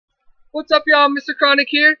What's up, y'all? Mr. Chronic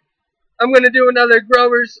here. I'm going to do another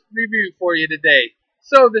grower's review for you today.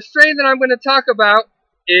 So, the strain that I'm going to talk about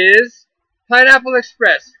is Pineapple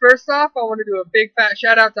Express. First off, I want to do a big fat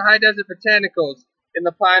shout out to High Desert Botanicals in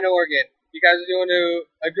La Pine, Oregon. You guys are doing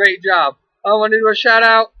a great job. I want to do a shout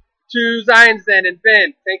out to Zion's Den and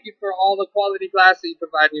Ben. Thank you for all the quality glass that you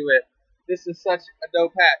provide me with. This is such a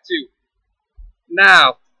dope hat, too.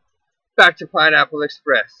 Now, back to Pineapple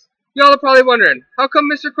Express. Y'all are probably wondering, how come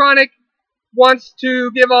Mr. Chronic wants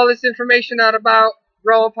to give all this information out about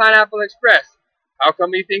growing Pineapple Express? How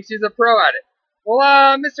come he thinks he's a pro at it?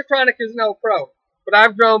 Well, Mr. Chronic is no pro, but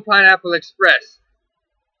I've grown Pineapple Express.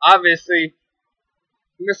 Obviously,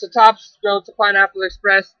 Mr. Top's grown to Pineapple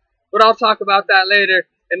Express, but I'll talk about that later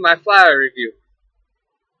in my flower review.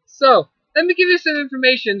 So, let me give you some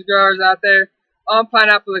information, growers out there, on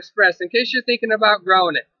Pineapple Express in case you're thinking about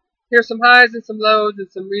growing it. Here's some highs and some lows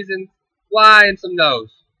and some reasons why and some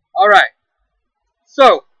no's. Alright,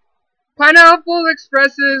 so Pineapple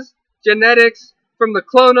Express's genetics from the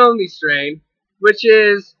clone-only strain, which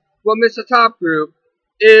is what Mr. Top grew,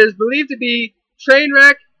 is believed to be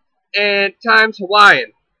Trainwreck and times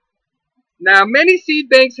Hawaiian. Now, many seed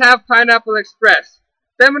banks have Pineapple Express,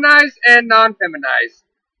 feminized and non-feminized.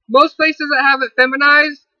 Most places that have it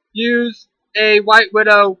feminized use a White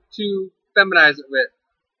Widow to feminize it with.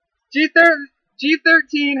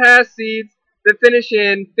 G13 has seeds that finish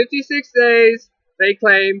in 56 days, they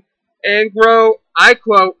claim, and grow, I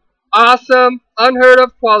quote, awesome, unheard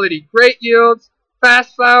of quality, great yields,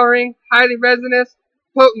 fast flowering, highly resinous,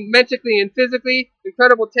 potent mentally and physically,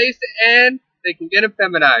 incredible taste, and they can get them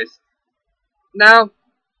feminized. Now,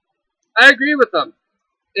 I agree with them.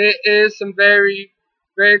 It is some very,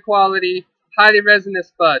 very quality, highly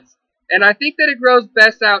resinous buds. And I think that it grows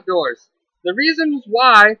best outdoors. The reasons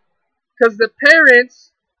why, because the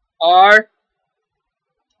parents are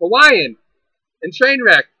Hawaiian and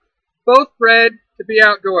Trainwreck, both bred to be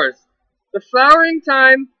outdoors. The flowering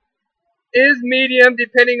time is medium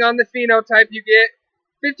depending on the phenotype you get.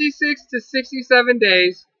 56 to 67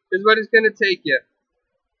 days is what it's going to take you.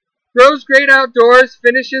 Grows great outdoors,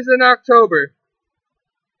 finishes in October.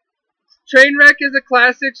 Trainwreck is a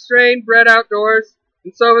classic strain bred outdoors,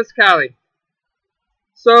 and so is Cali.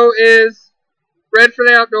 So is bred for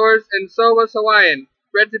the outdoors, and so was Hawaiian,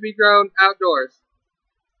 bred to be grown outdoors.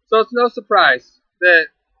 So it's no surprise that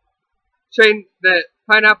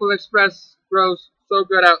Pineapple Express grows so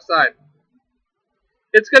good outside.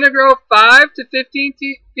 It's going to grow 5 to 15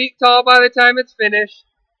 feet tall by the time it's finished,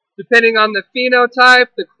 depending on the phenotype,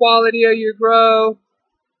 the quality of your grow,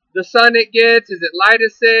 the sun it gets, is it light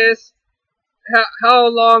assist, how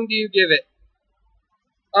long do you give it?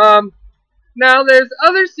 Now there's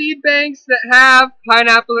other seed banks that have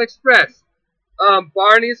Pineapple Express.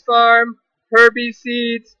 Barney's Farm, Herbie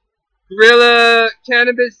Seeds, Gorilla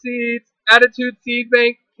Cannabis Seeds, Attitude Seed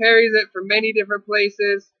Bank carries it for many different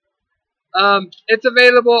places. It's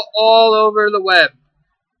available all over the web.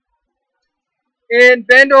 In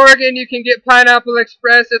Bend, Oregon, you can get Pineapple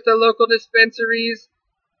Express at the local dispensaries,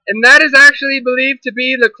 and that is actually believed to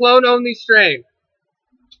be the clone-only strain.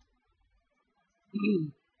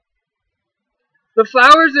 The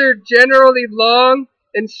flowers are generally long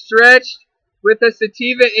and stretched with a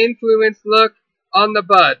sativa-influenced look on the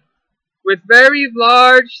bud, with very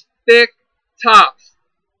large, thick tops.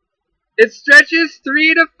 It stretches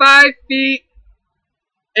 3 to 5 feet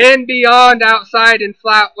and beyond outside and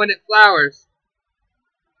flat when it flowers.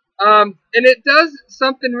 And it does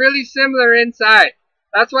something really similar inside.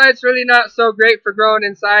 That's why it's really not so great for growing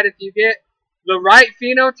inside. If you get the right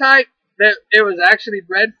phenotype that it was actually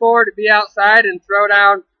bred for to be outside and throw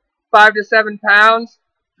down 5 to 7 pounds,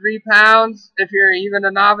 3 pounds, if you're even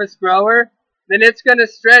a novice grower, then it's going to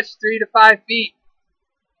stretch 3 to 5 feet.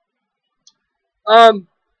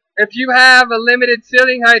 If you have a limited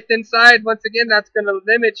ceiling height inside, once again, that's going to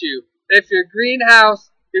limit you. If your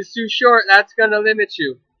greenhouse is too short, that's going to limit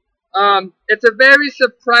you. It's a very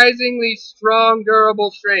surprisingly strong,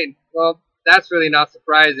 durable strain. Well, that's really not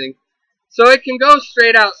surprising. So it can go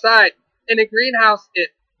straight outside. In a greenhouse, it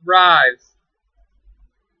thrives.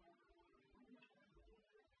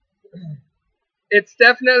 It's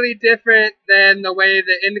definitely different than the way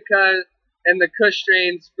the Indica and the Kush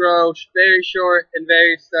strains grow, very short and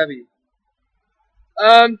very stubby.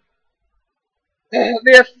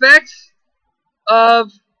 The effects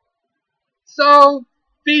of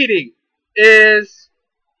feeding is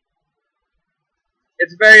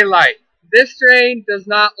it's very light. This strain does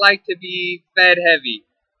not like to be fed heavy.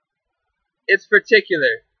 It's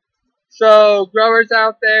particular. So growers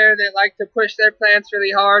out there that like to push their plants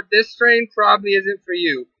really hard, this strain probably isn't for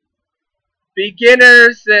you.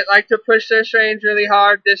 beginners that like to push their strains really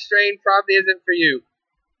hard, this strain probably isn't for you.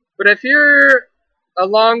 But if you're a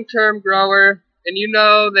long-term grower and you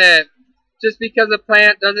know that just because a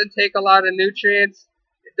plant doesn't take a lot of nutrients,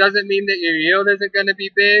 it doesn't mean that your yield isn't going to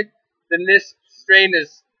be big, then this strain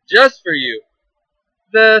is just for you.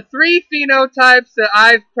 The three phenotypes that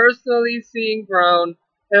I've personally seen grown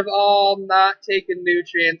have all not taken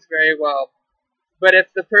nutrients very well. But if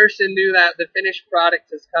the person knew that, the finished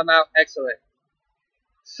product has come out excellent.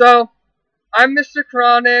 So, I'm Mr.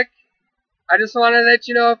 Chronic. I just want to let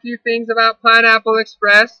you know a few things about Pineapple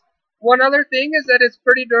Express. One other thing is that it's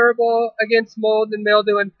pretty durable against mold and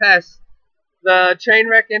mildew and pests. The train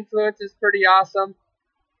wreck influence is pretty awesome.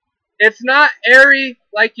 It's not airy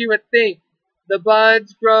like you would think. The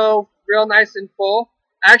buds grow real nice and full.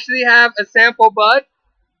 I actually have a sample bud.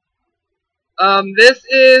 This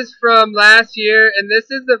is from last year, and this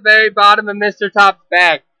is the very bottom of Mr. Top's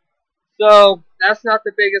bag. So that's not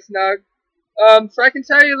the biggest nug. So I can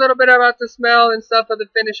tell you a little bit about the smell and stuff of the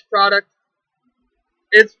finished product.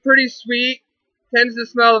 It's pretty sweet. Tends to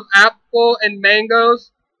smell of apple and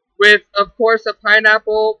mangoes with, of course, a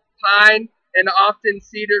pineapple, pine, and often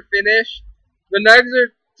cedar finish. The nugs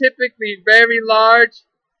are typically very large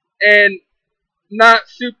and not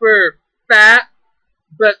super fat,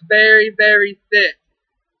 but very, very thick.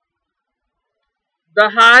 The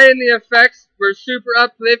high and the effects were super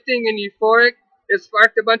uplifting and euphoric. It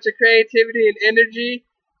sparked a bunch of creativity and energy.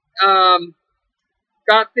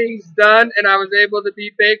 Got things done, and I was able to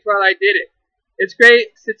be baked while I did it. It's great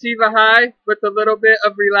sativa high with a little bit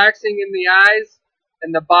of relaxing in the eyes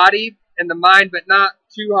and the body and the mind, but not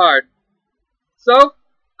too hard. So,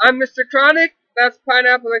 I'm Mr. Chronic. That's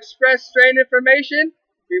Pineapple Express strain information.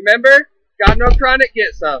 Remember, got no chronic,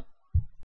 get some.